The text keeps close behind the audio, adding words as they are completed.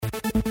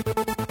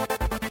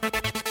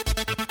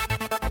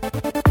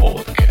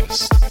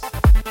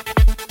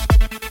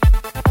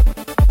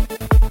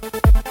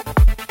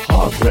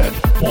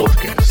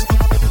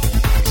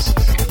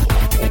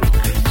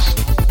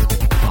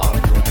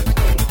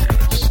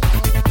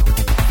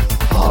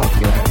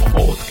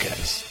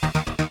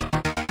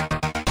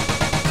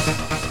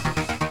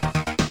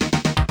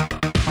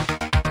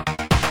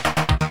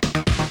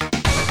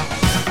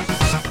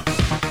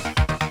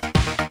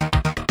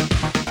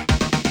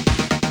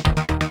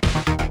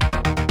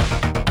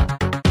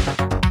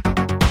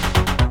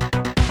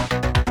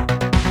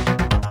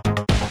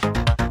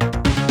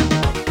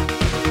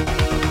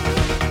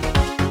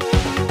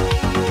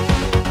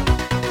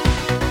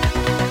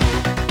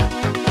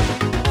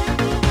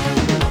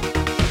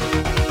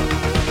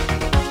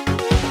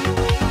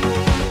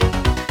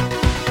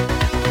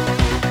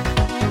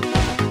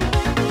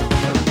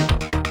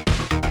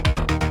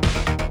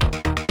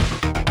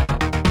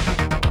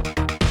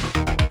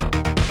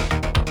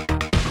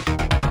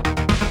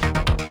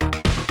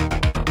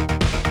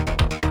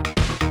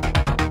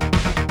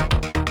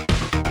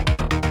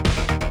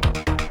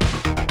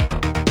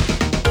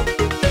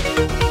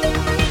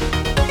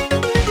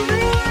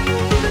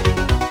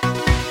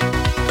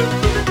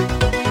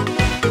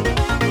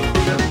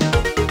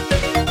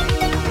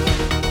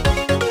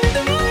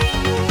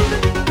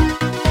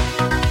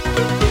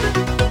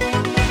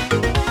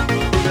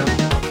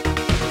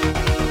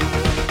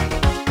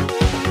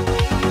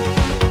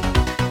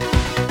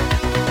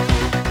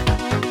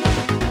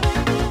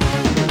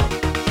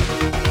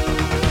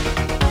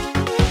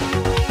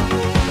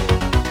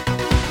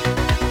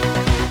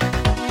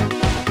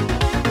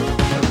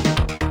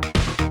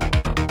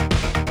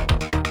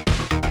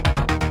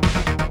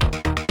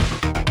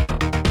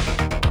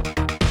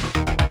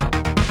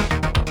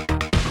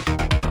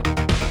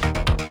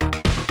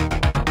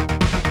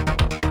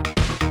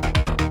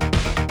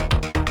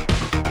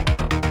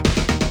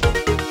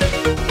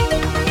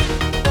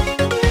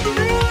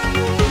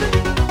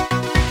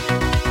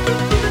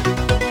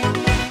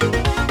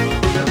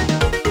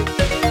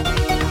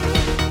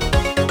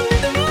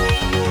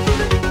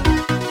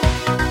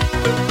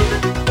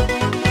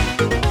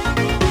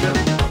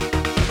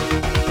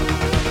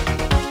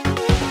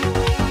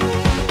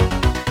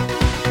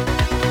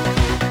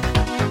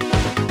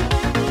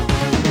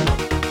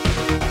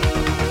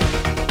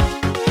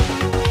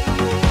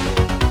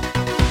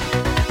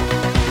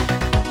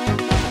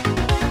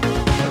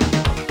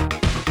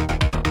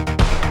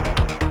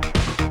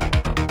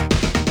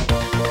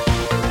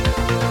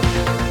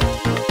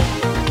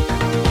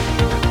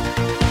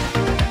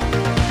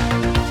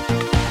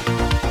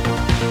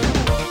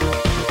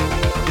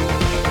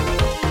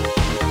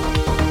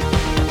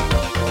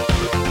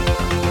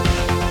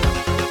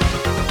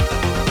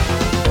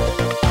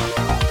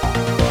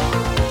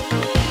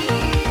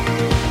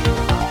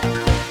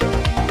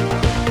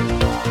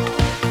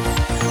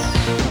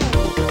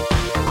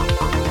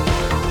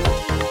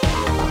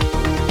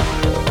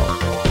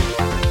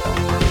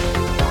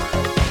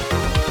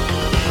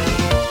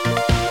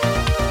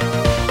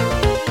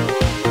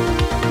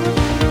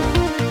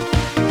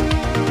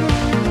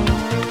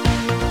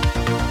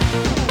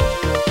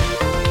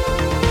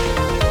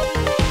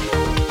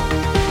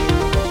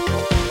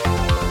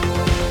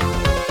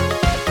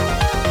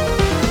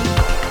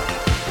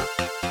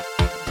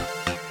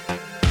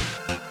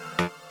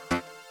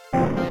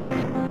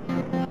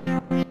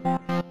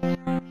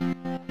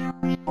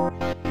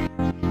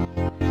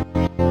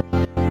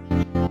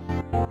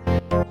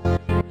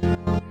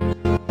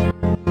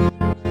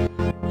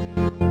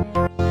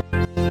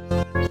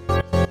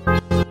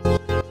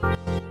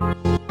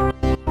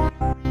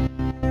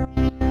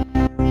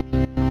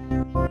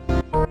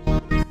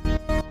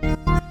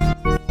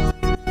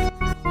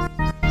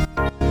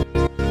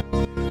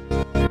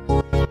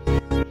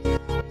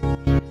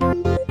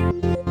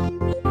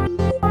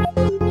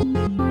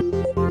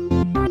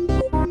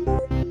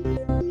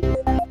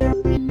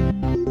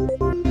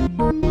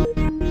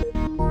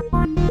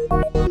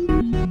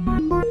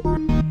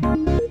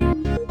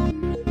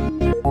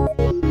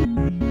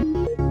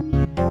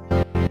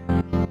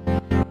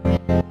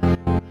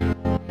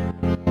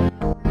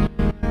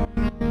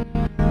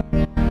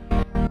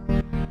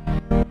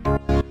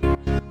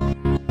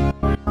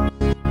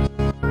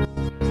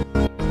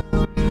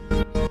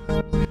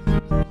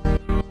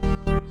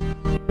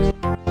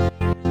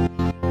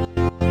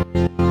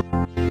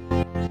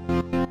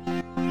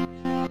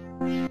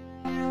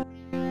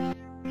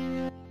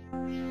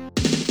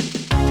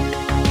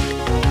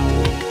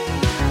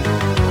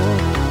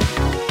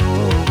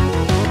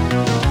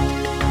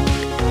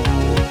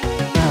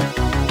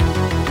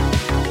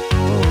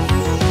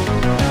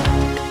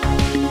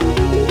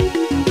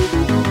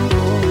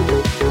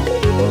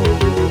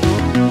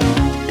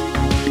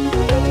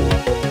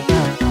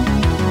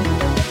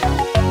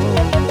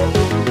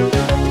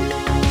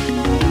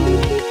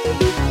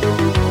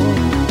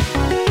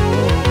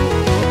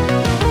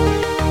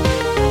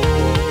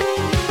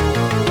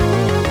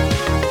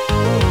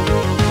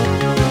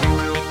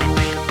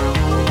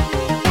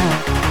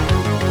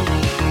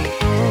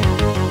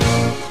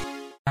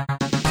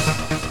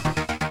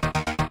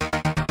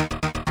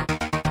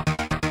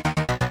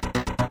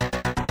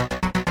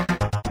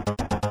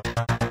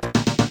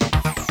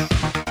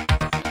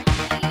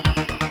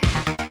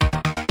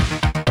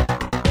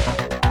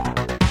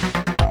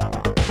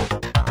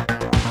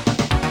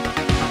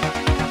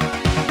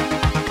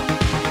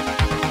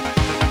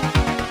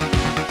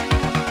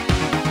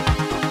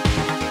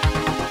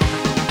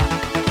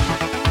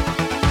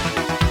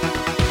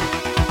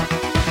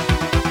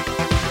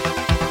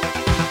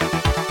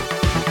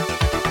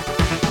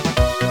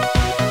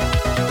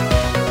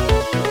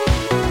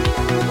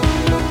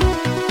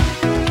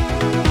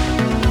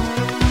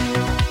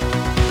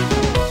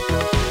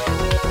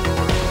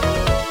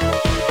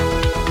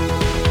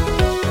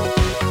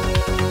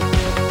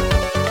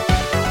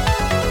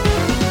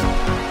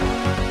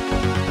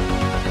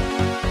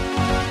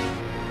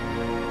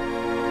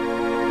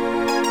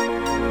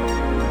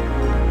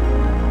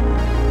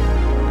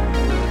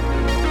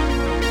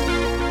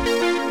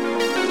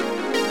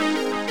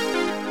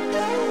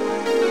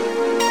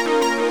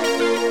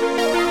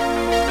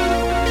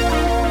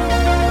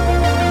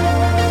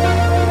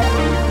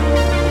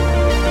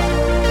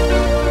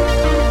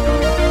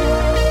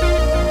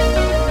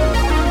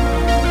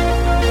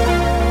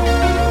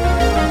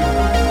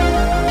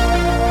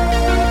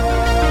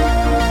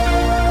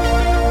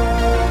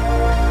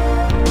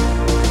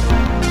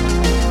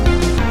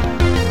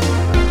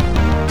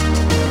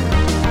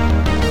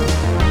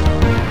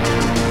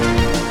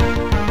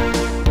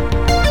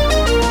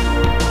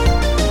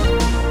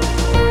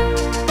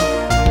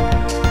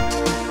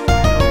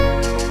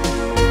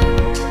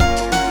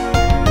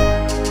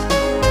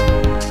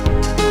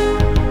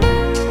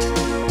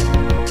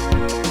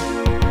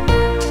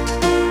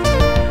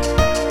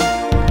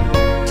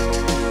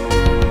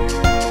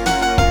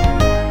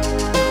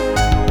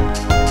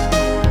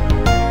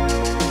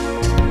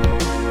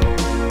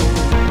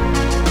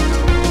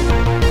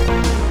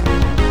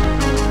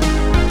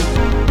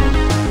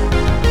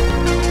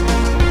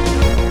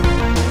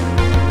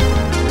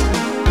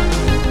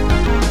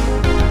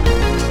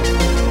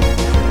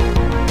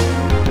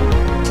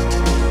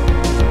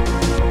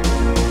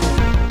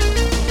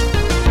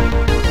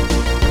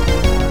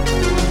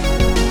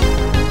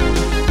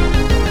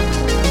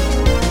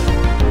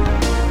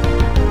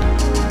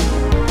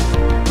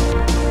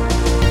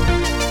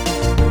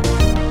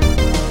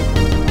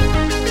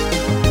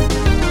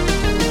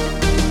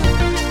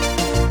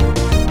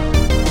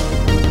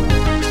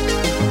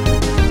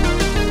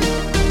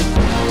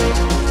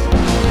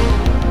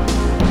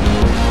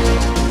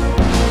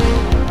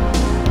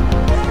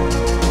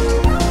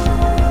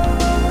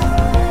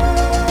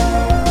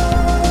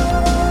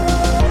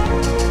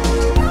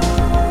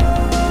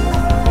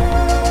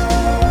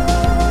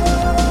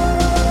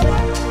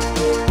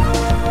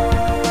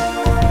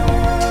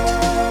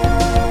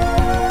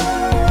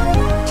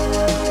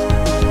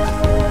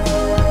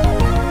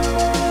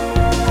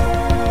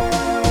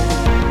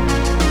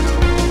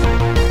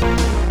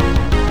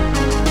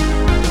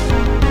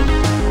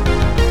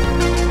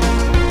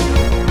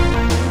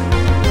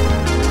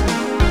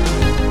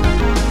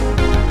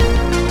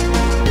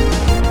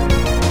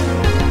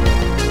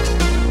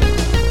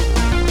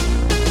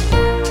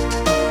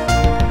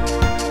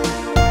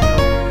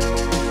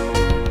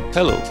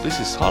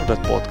this is HARDREAD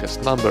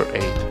Podcast number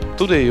 8.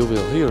 Today you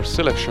will hear a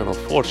selection of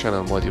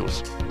 4-channel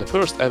modules. The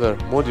first ever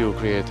module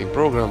creating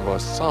program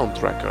was Sound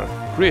Tracker,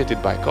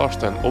 created by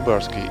Karsten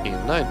Oberski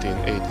in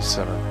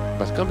 1987.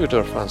 But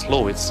computer fans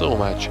love it so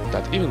much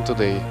that even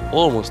today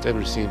almost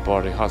every scene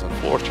party has a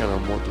 4-channel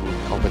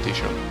module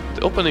competition.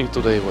 The opening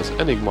today was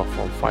Enigma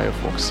from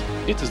Firefox.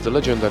 It is the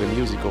legendary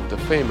music of the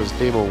famous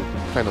demo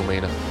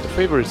Phenomena, the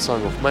favorite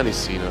song of many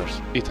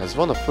sceners. It has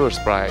won a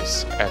first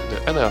prize at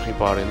the Energy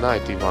Party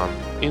 91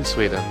 in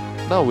Sweden.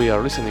 Now we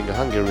are listening a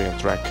Hungarian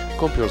track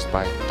composed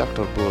by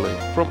Dr. Bully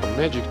from a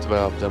Magic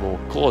 12 demo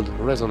called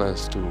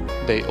Resonance 2.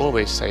 They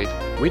always said,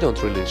 we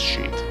don't release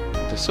shit.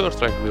 The third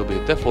track will be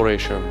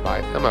Defloration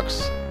by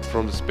Emax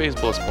from the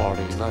Spaceballs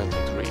Party in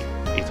 93.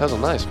 It has a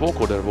nice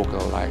vocoder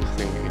vocal-like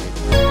thing in it.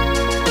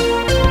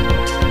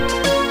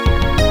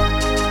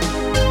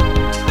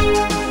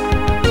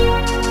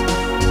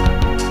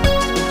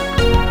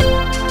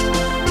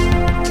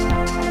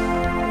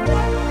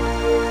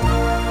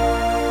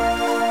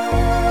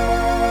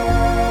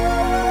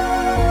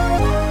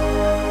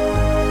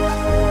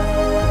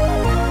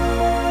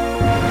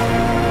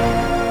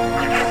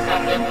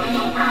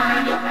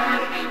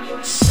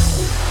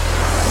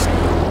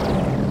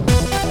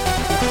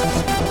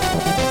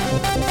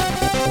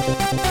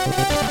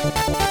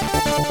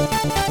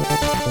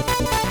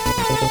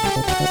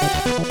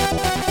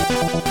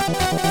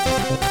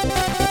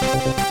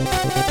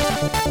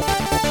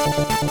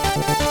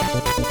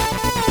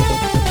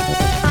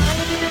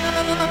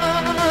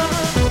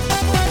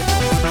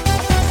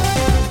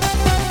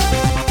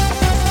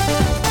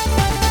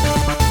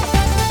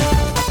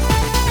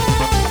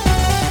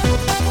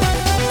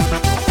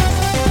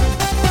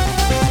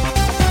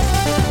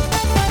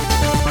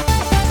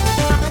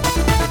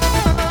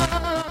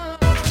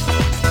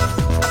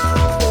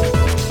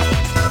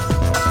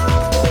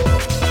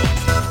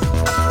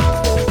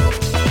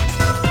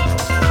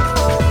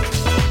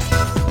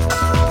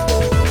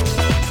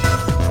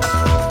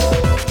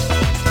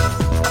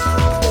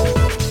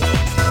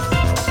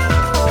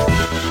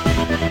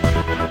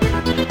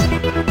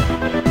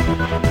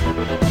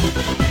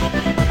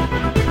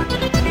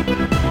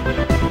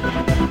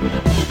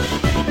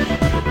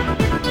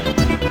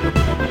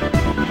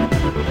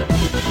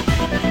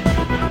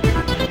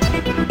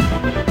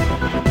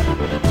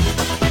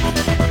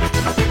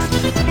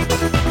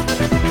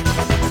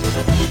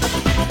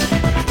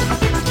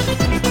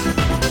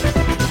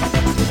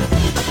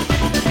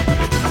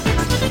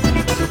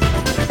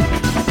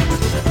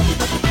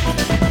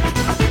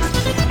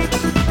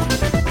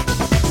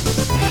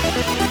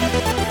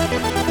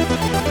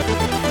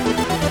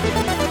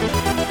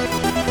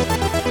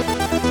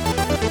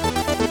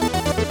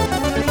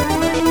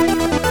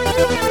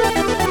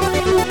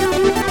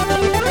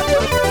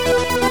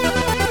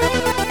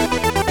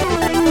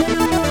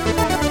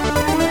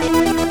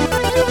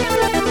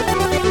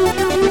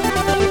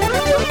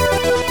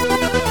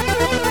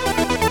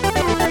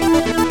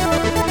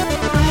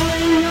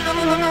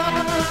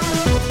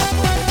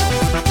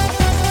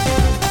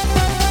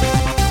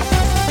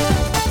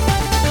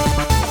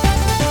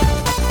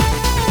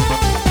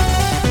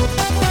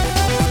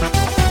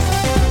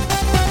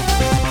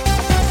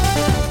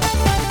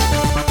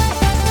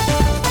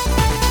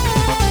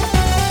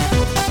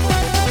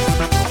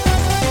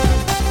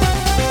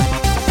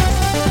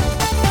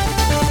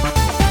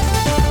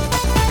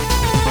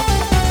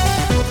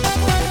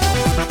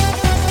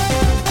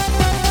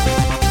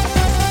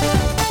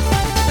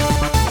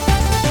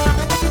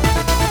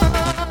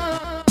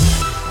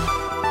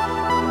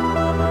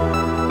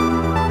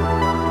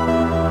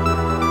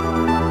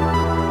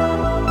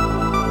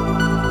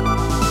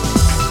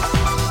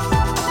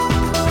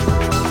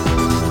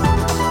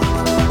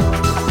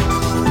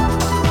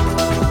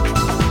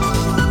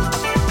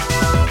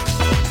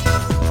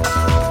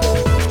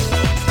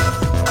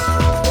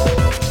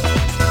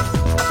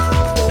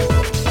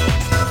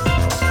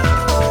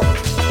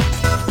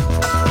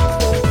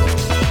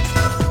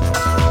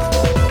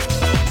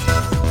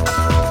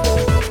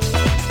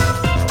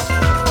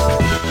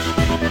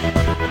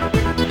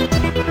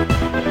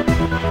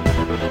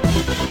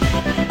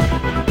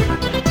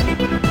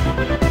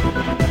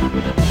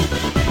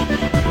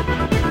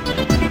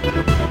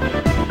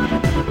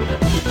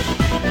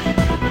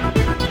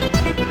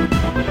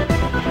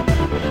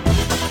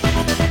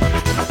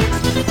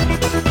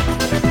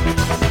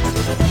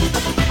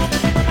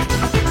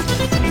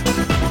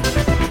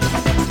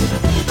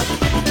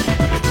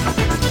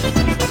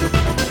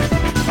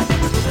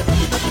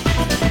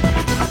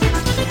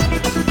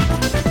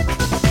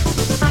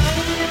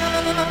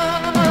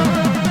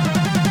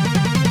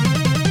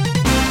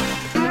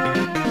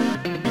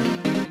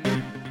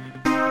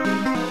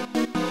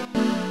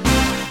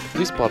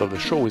 This part of the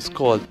show is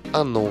called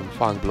Unknown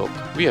Funk Block.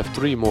 We have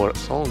 3 more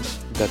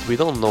songs that we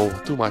don't know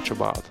too much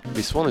about.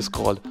 This one is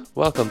called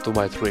Welcome to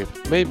My Trip,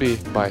 maybe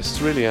by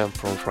Chrylian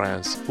from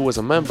France, who was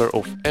a member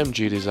of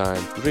MG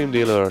Design, Dream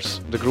Dealers,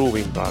 the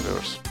Grooving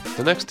Brothers.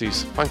 The next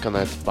is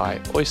Funkanette by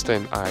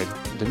Oistein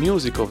Eide. The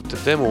music of the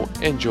demo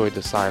Enjoy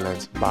the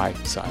Silence by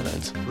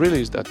Silence,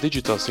 released at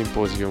Digital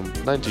Symposium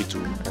 92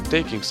 and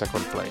taking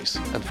second place.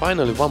 And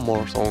finally one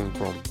more song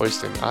from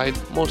Oistein Eide,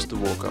 Most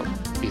Vocal.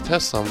 It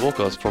has some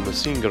vocals from the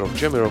singer of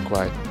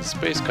Jamiroquai,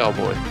 Space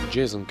Cowboy,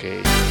 Jason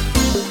K.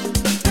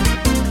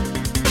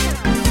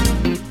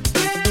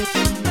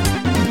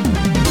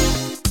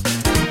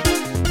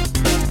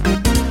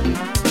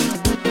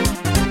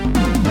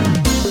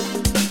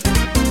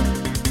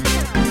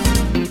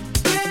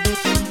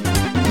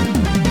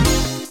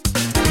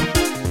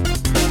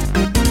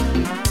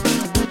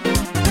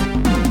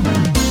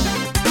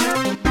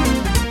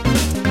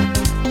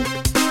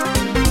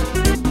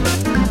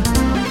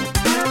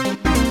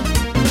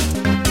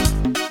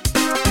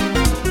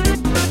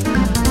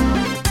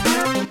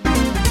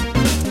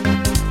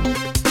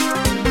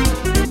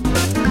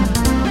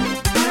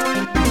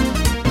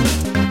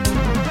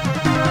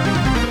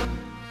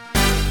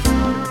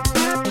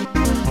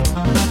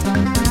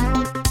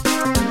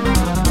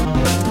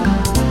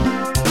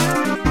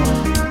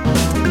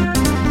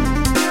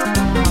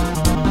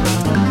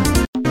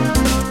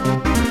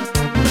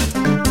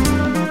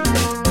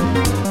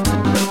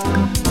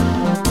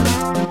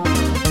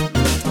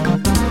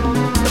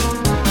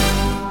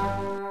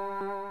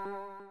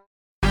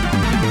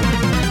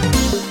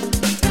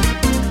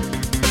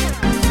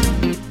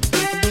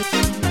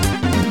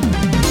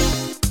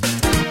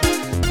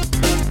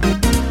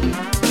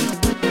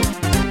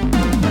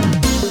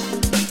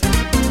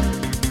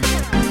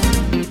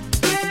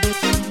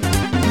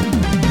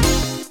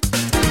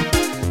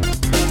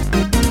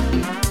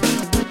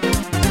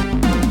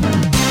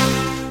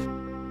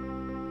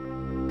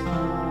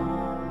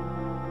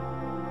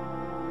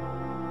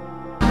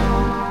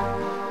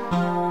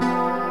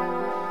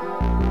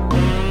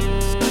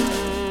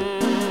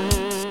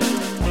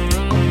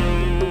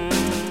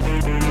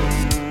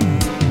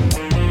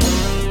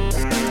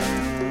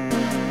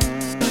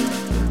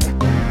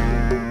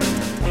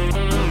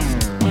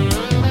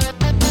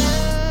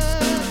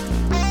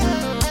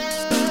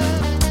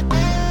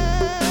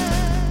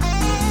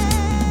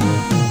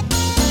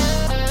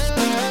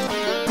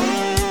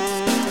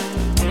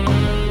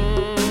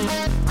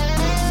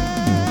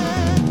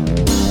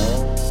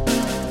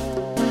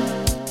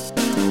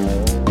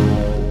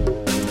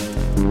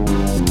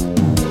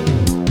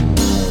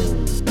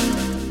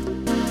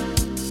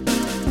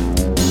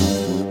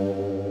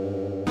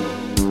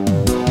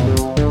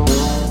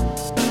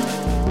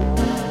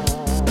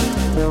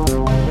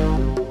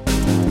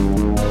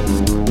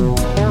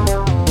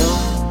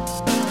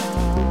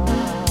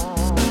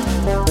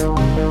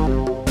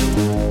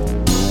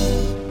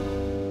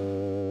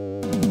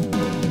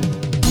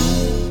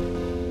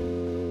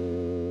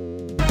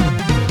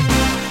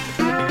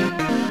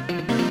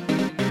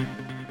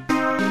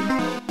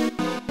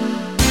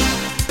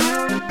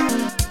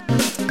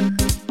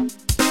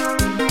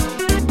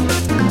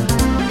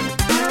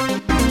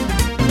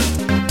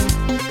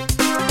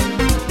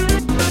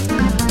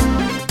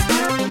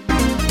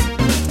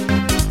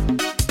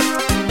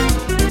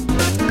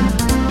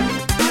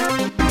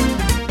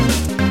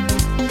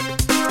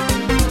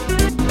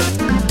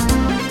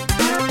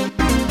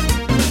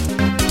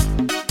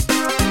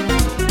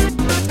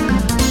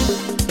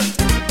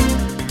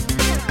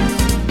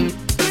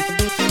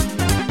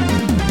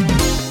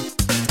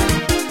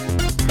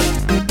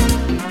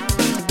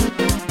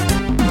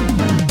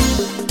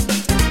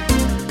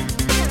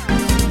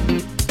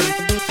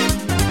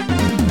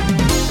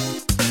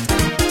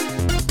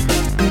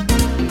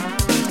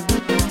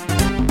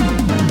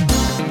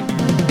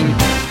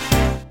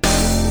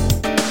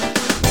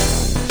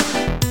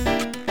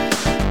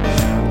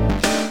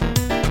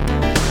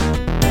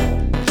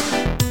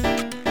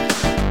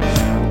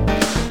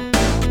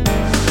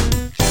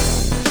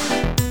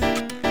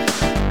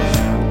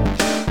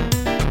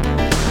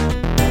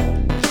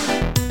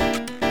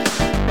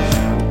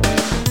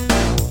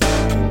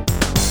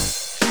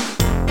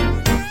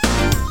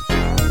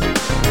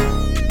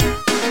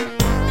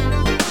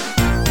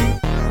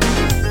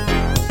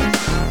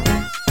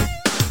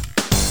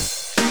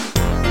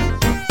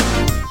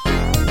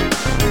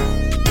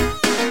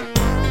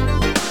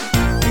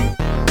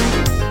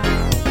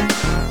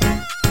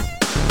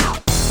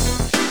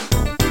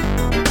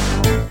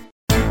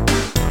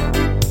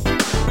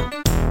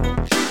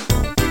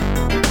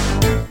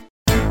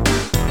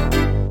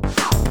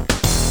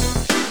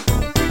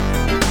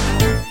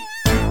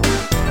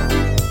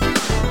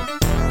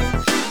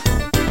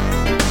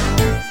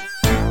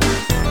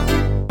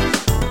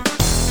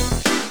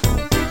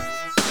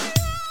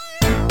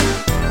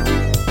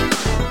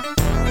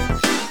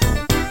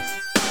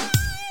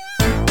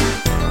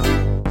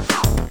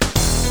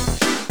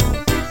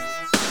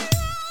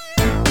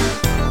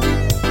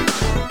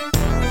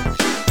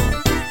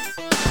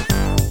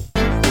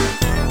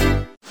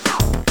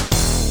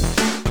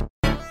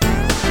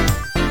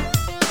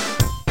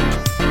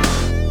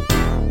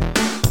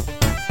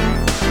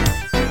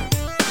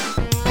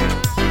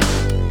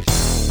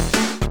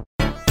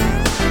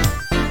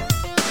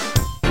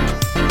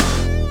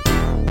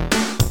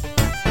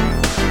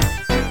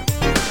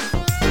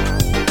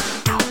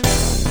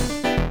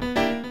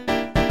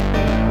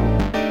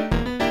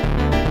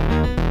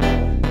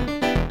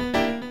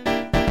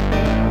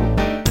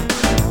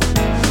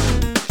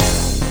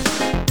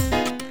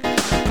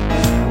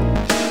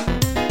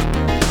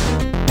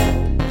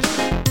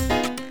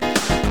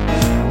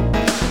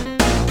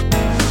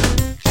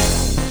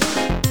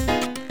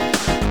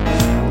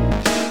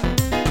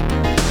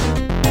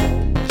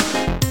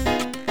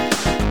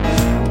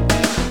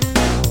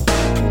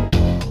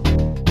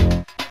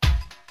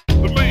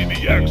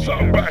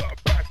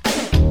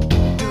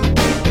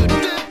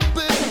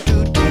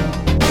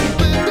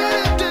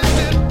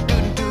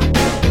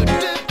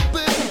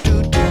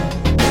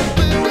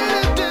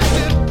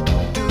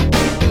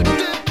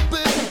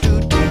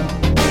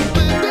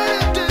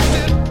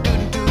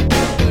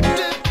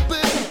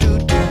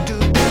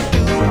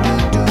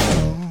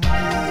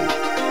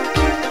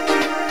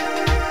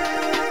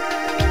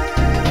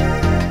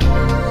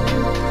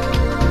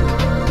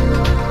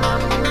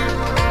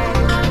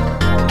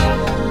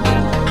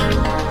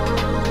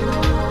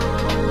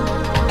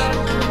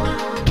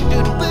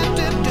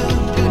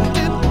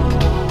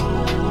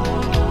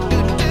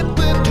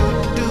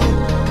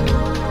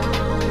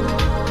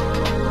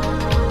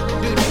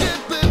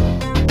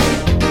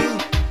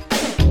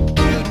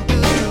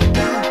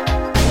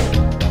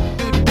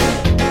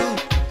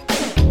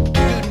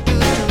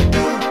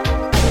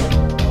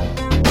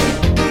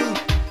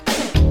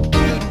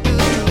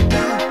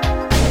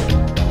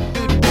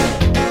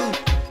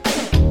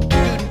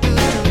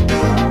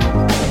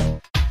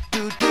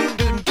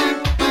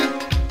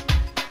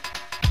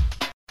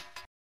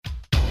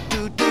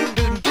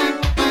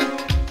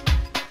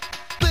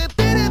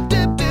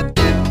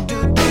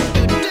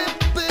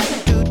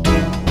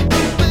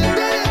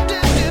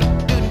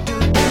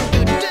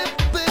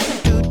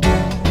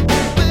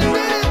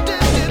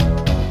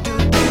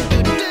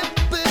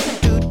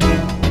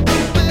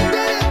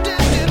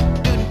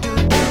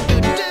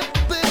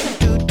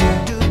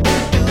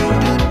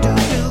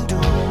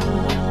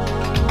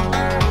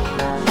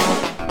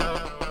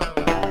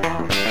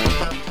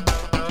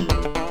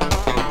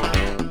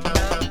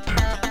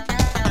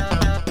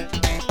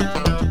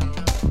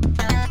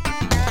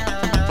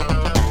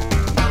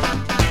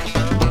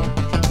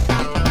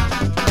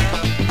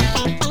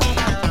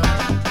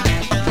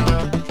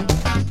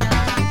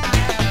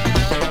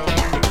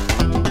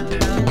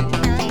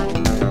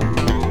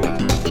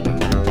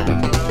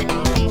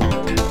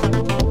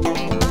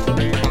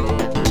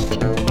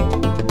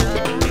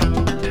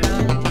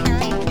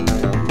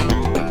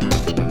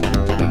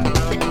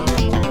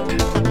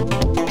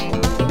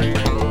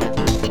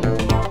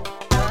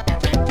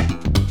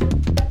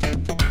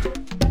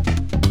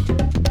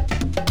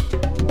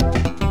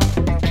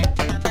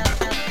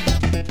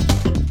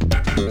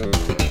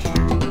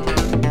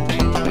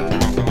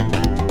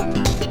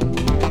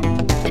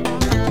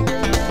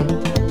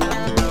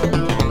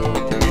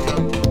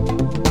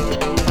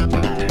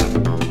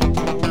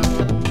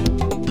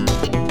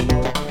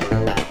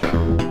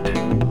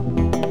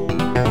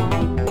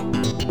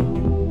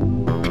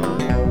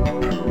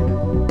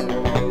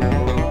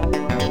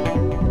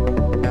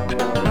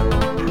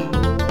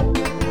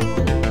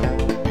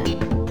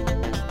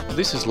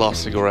 This is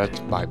Last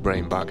Cigarette by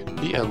Brainbug.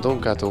 He and Don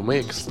Cato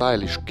make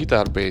stylish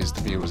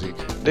guitar-based music.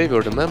 They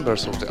were the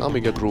members of the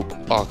Amiga group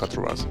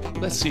Alcatraz.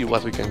 Let's see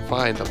what we can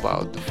find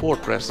about the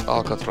fortress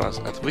Alcatraz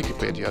at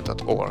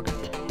wikipedia.org.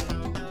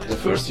 The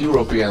first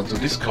European to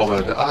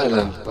discover the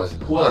island was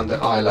Juan de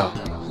Ayla,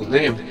 who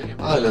named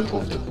Island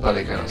of the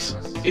Pelicans.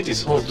 It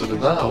is home to the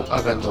now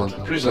abandoned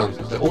prison,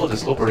 the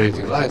oldest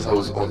operating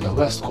lighthouse on the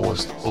west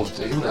coast of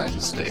the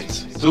United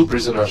States. 2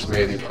 prisoners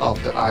made it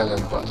off the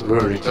island but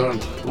were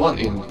returned, one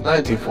in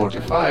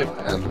 1945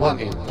 and one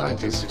in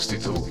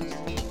 1962.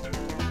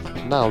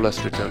 Now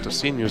let's return to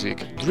scene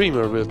music.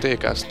 Dreamer will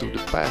take us to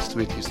the past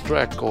with his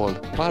track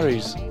called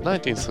Paris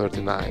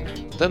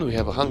 1939. Then we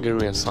have a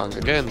Hungarian song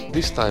again,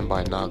 this time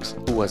by Nagz,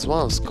 who has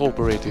once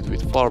cooperated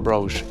with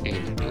Farbrouch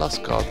in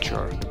Last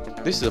Culture.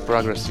 This is a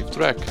progressive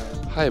track,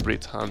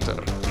 Hybrid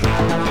Hunter.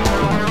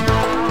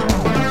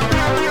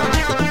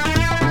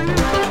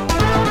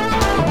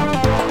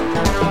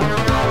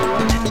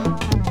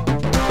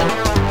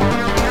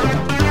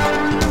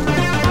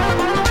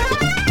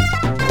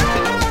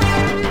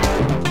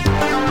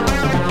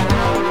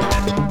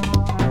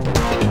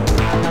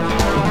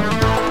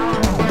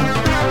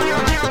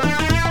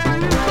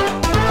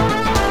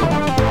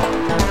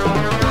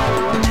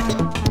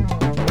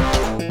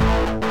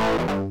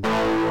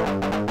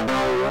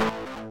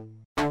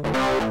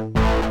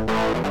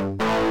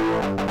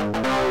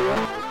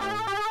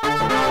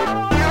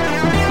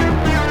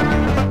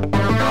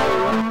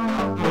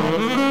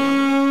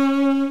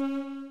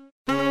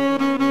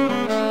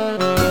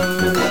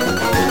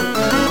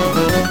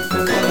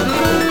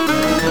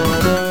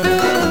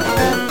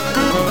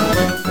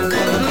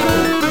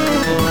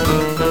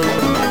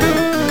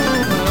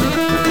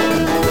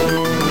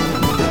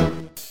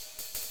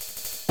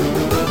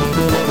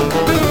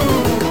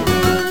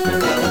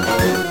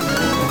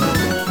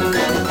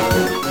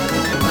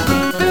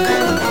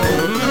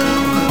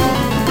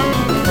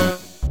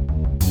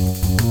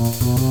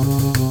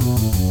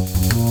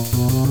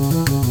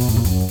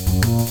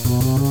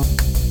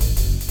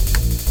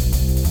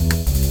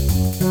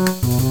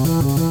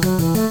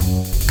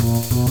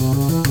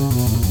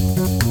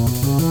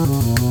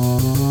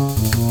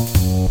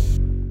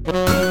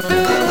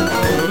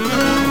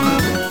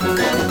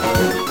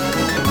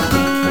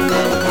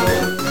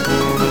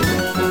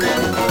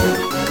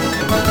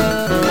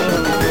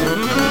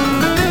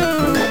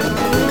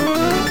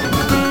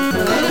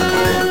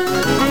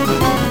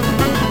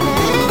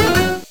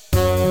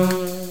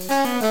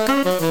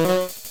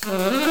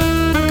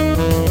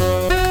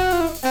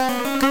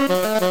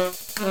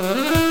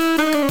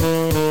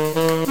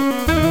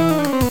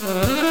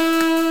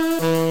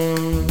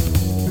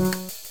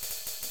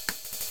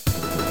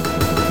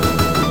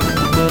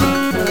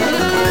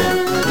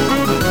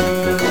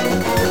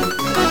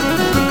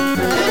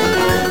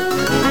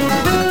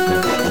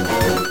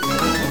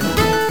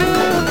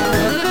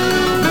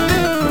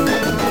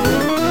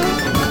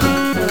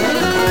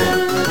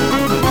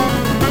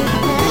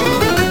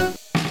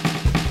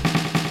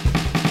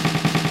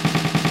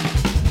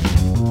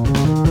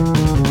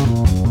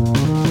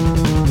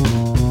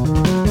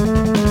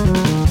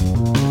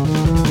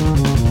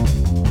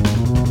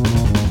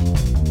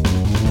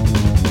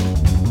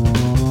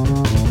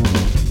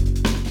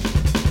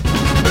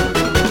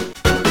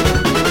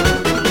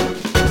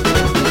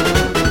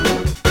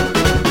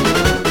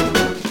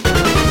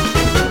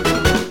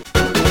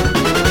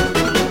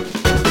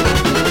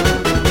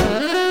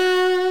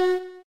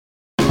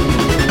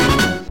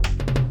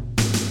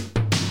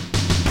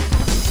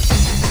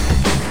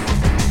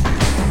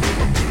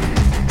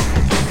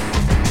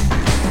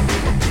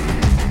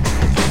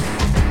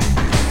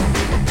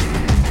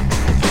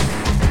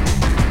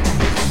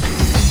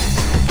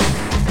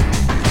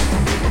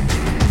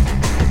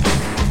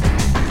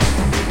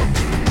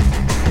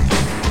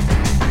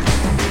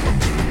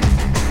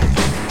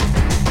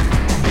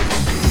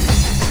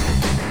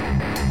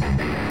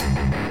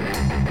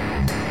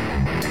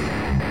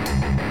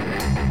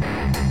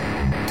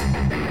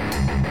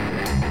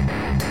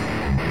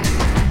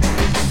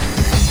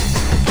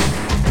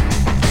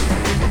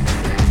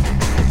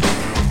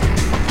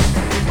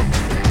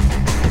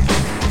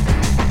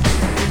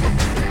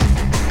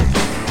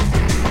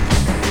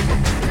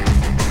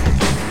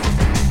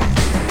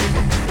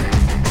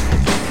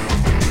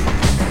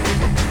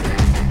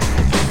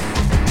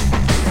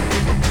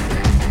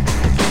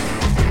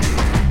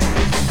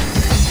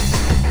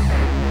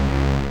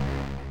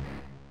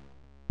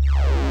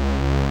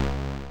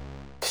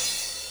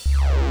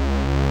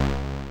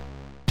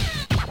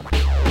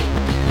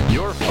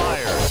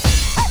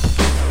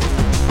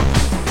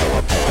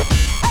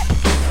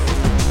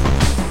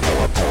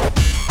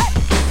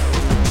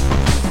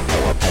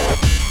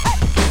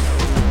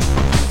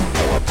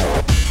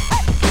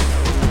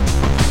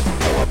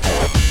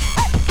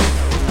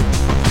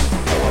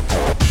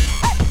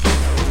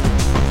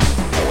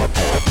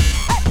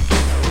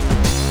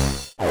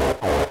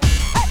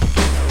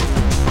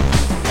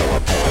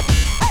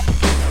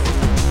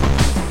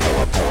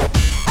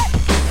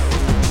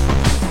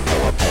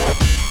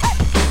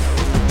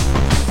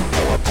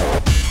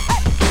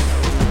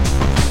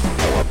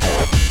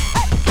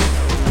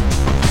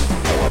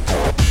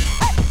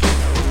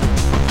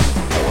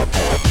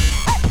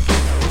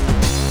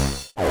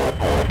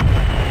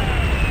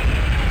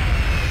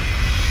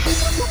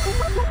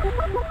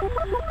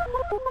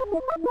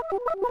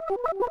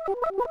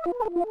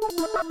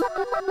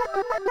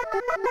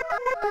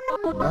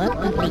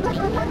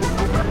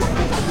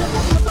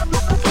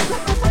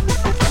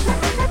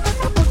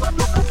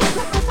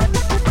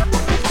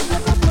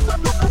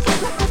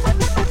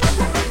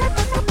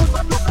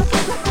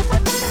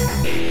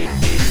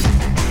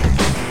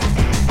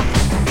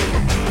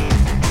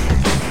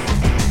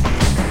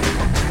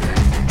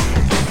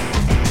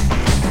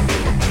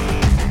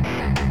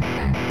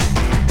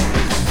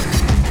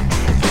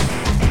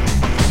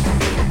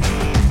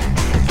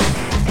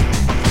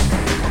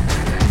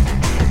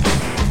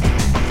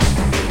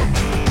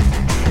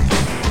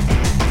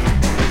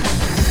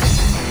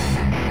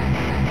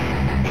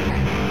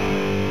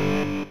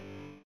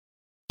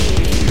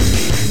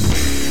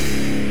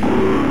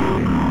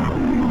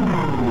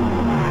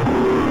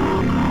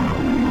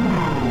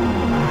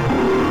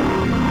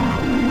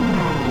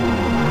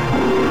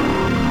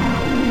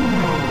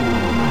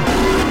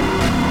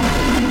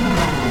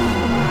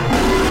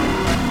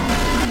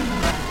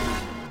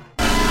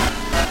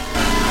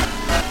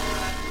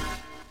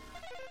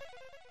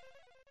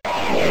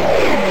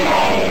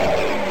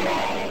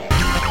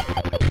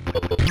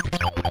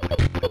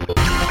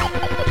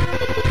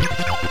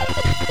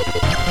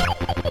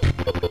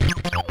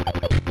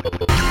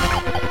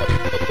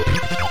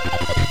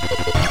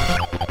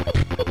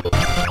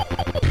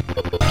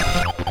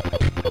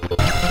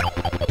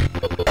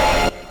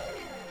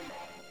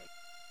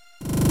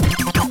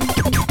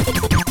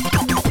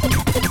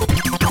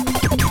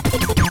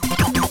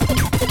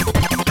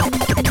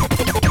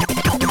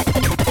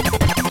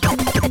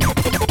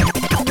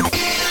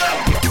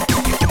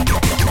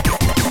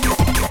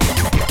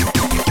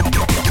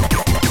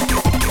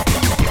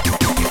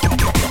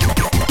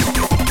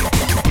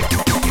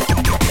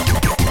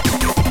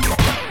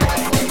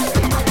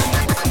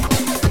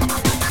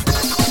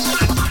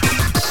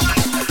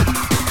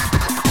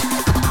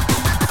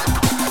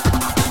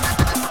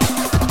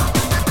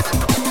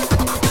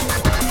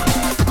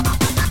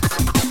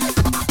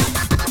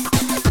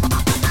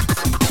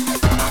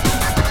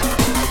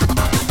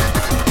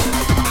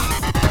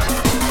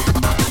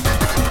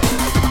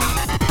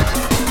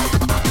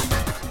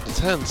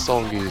 10th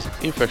song is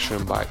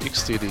Infection by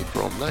X.T.D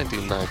from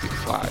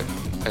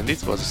 1995, and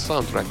it was a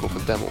soundtrack of a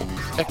demo.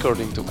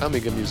 According to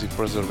Amiga Music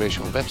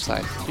Preservation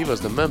website, he was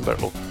the member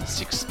of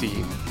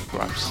 16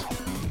 groups.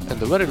 And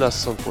the very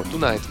last song for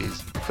tonight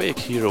is Fake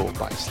Hero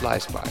by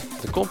Slice Pie,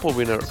 the compo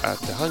winner at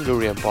the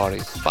Hungarian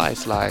party Pie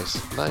Slice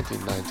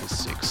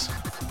 1996.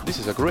 This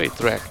is a great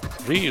track,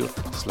 real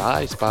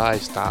Slice Pie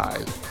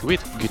style,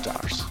 with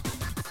guitars.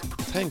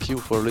 Thank you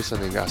for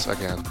listening us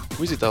again.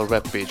 Visit our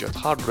webpage at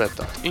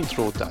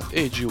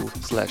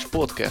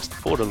hardread.intro.hu/podcast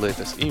for the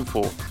latest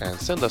info and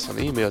send us an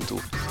email to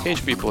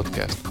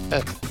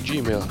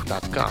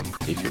hppodcast@gmail.com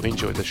if you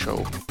enjoyed the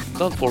show.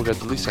 Don't forget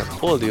to listen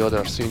all the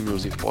other scene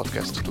music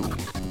podcasts too.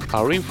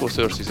 Our info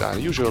sources are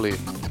usually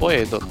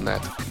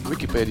poe.net,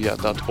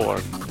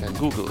 wikipedia.org and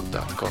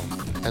google.com.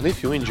 And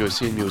if you enjoy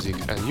scene music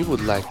and you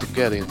would like to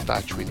get in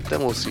touch with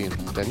demo scene,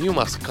 then you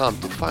must come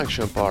to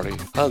Function Party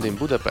held in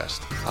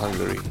Budapest,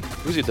 Hungary.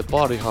 Visit the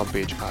party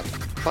homepage at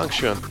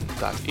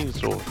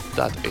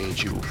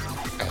function.intro.hu.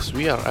 As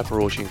we are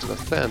approaching to the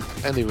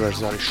 10th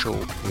anniversary show,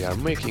 we are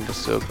making a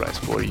surprise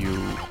for you.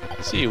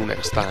 See you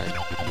next time.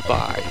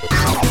 Bye.